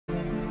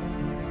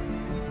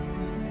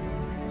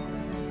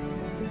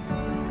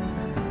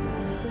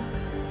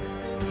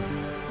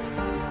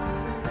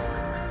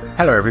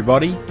Hello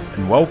everybody,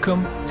 and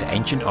welcome to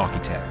Ancient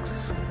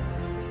Architects.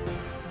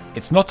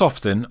 It's not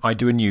often I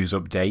do a news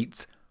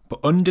update, but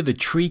under the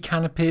tree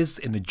canopies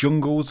in the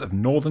jungles of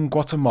northern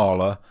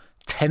Guatemala,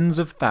 tens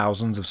of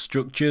thousands of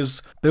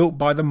structures built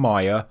by the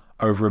Maya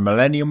over a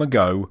millennium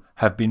ago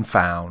have been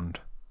found.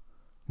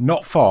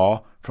 Not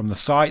far from the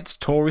sites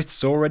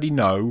tourists already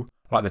know,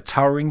 like the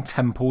towering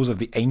temples of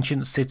the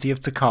ancient city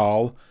of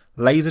Tikal,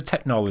 laser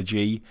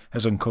technology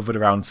has uncovered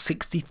around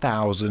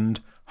 60,000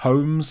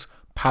 homes,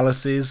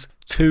 palaces,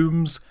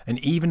 tombs, and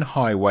even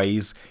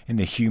highways in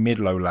the humid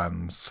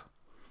lowlands.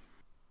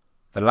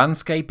 The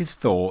landscape is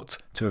thought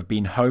to have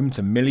been home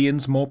to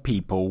millions more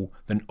people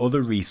than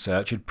other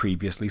research had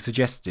previously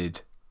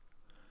suggested.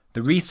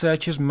 The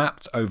researchers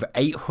mapped over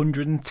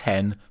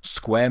 810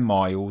 square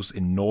miles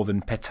in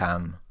northern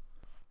Peten,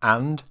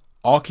 and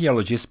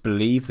archaeologists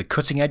believe the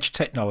cutting-edge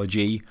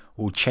technology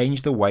will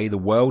change the way the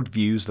world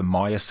views the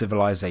Maya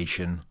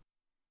civilization.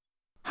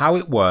 How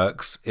it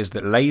works is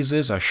that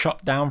lasers are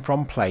shot down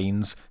from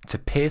planes to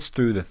pierce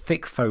through the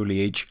thick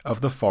foliage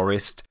of the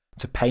forest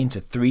to paint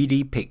a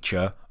 3D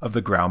picture of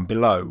the ground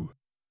below.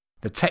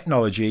 The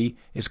technology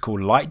is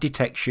called light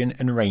detection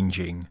and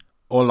ranging,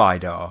 or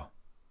LiDAR.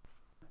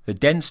 The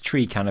dense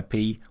tree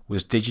canopy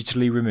was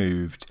digitally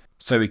removed,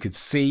 so we could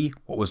see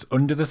what was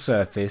under the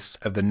surface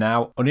of the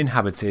now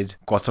uninhabited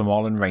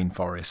Guatemalan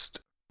rainforest,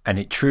 and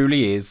it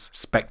truly is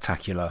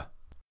spectacular.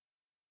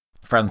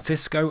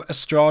 Francisco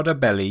Estrada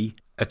Belli,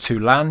 a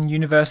Tulane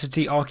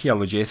University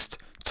archaeologist,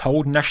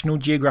 told National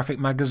Geographic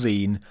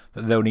magazine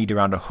that they'll need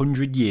around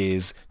 100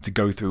 years to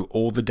go through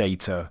all the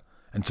data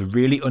and to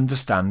really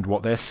understand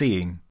what they're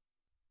seeing.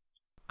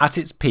 At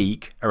its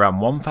peak, around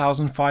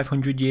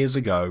 1,500 years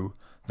ago,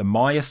 the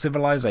Maya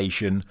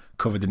civilization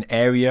covered an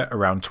area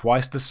around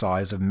twice the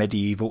size of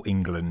medieval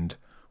England,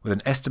 with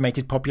an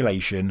estimated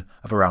population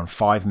of around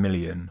 5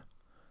 million.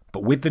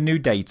 But with the new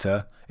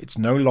data, it's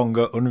no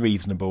longer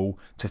unreasonable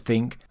to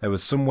think there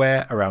was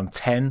somewhere around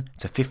 10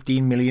 to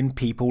 15 million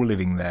people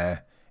living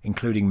there,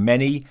 including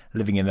many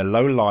living in the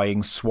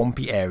low-lying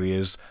swampy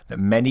areas that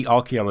many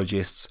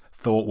archaeologists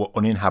thought were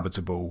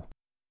uninhabitable.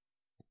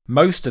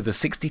 Most of the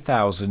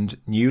 60,000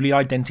 newly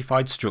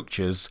identified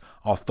structures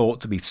are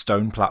thought to be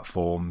stone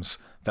platforms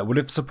that would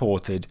have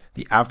supported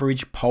the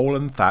average pole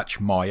and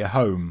thatch Maya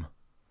home.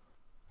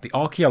 The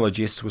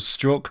archaeologists were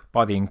struck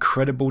by the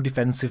incredible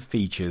defensive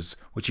features,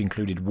 which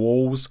included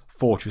walls,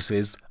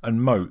 fortresses,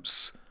 and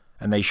moats,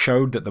 and they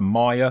showed that the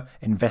Maya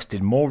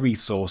invested more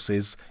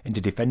resources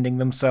into defending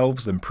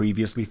themselves than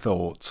previously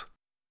thought.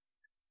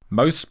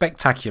 Most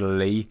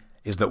spectacularly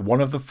is that one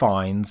of the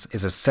finds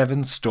is a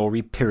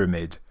 7-story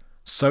pyramid,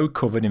 so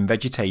covered in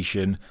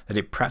vegetation that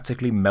it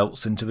practically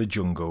melts into the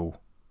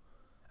jungle.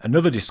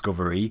 Another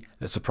discovery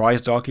that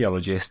surprised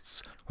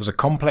archaeologists was a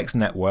complex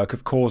network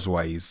of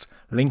causeways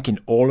linking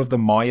all of the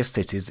Maya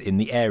cities in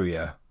the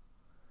area.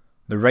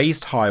 The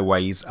raised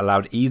highways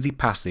allowed easy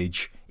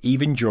passage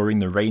even during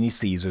the rainy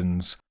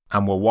seasons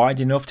and were wide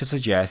enough to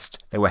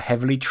suggest they were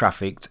heavily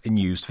trafficked and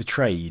used for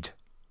trade.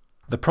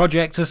 The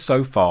project has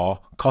so far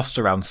cost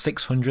around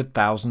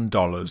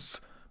 $600,000,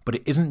 but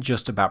it isn't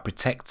just about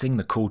protecting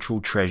the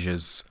cultural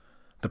treasures.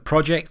 The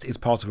project is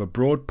part of a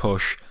broad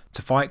push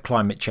to fight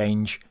climate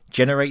change,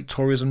 generate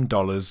tourism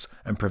dollars,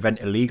 and prevent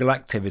illegal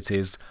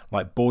activities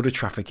like border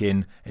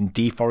trafficking and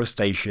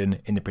deforestation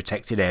in the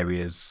protected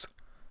areas.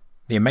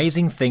 The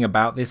amazing thing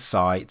about this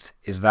site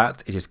is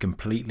that it is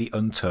completely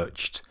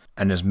untouched,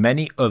 and as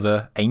many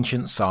other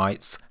ancient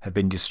sites have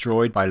been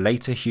destroyed by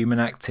later human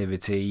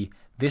activity,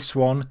 this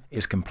one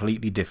is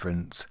completely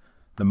different.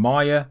 The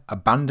Maya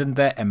abandoned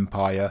their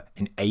empire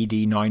in AD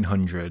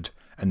 900,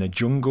 and the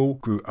jungle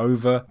grew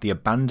over the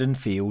abandoned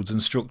fields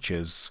and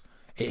structures.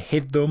 It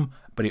hid them,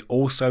 but it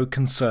also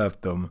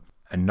conserved them,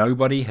 and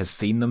nobody has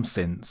seen them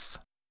since.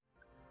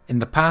 In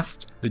the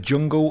past, the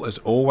jungle has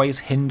always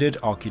hindered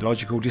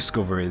archaeological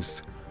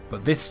discoveries,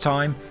 but this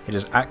time it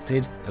has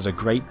acted as a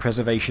great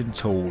preservation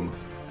tool,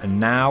 and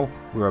now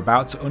we're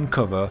about to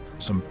uncover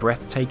some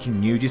breathtaking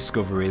new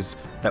discoveries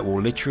that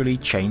will literally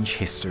change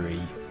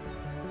history.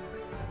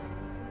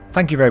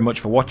 Thank you very much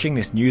for watching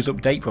this news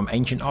update from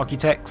Ancient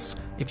Architects.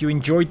 If you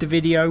enjoyed the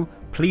video,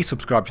 please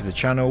subscribe to the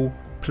channel,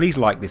 please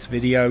like this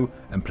video,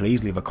 and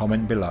please leave a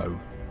comment below.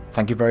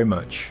 Thank you very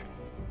much.